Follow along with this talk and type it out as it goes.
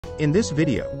In this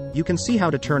video, you can see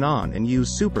how to turn on and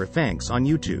use Super Thanks on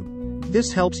YouTube.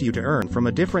 This helps you to earn from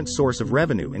a different source of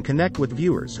revenue and connect with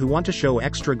viewers who want to show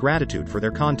extra gratitude for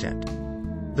their content.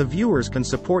 The viewers can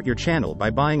support your channel by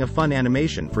buying a fun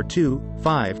animation for $2,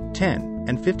 $5, $10,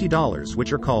 and $50,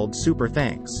 which are called Super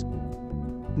Thanks.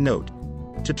 Note: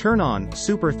 to turn on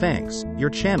Super Thanks,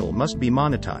 your channel must be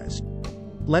monetized.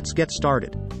 Let's get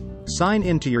started. Sign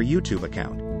in to your YouTube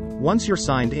account. Once you're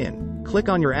signed in, click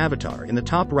on your avatar in the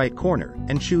top right corner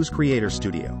and choose Creator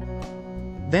Studio.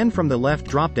 Then from the left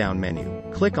drop-down menu,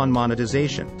 click on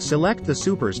Monetization. Select the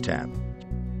Supers tab.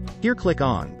 Here click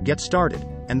on Get Started,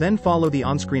 and then follow the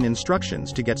on-screen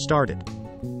instructions to get started.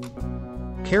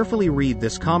 Carefully read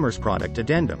this commerce product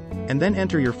addendum, and then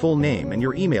enter your full name and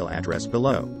your email address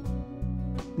below.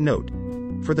 Note: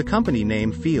 for the company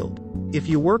name field, if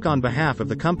you work on behalf of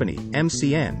the company,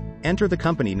 MCN, enter the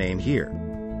company name here.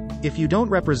 If you don't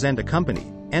represent a company,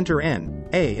 enter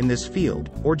N.A. in this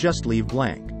field, or just leave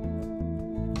blank.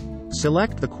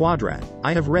 Select the quadrant,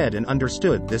 I have read and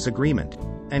understood this agreement,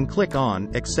 and click on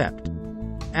Accept.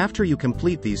 After you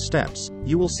complete these steps,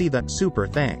 you will see the Super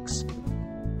Thanks.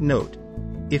 Note: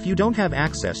 if you don't have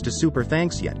access to Super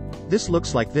Thanks yet, this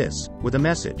looks like this, with a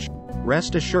message.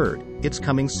 Rest assured, it's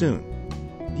coming soon.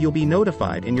 You'll be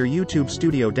notified in your YouTube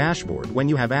Studio dashboard when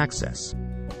you have access.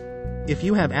 If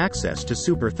you have access to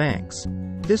Super Thanks,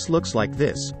 this looks like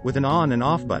this, with an on and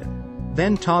off button.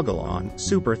 Then toggle on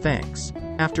Super Thanks.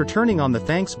 After turning on the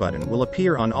Thanks button will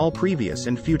appear on all previous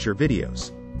and future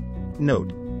videos.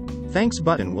 Note: Thanks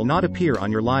button will not appear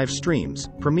on your live streams,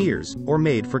 premieres, or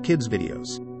made for kids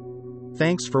videos.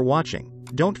 Thanks for watching.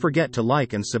 Don't forget to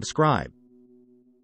like and subscribe.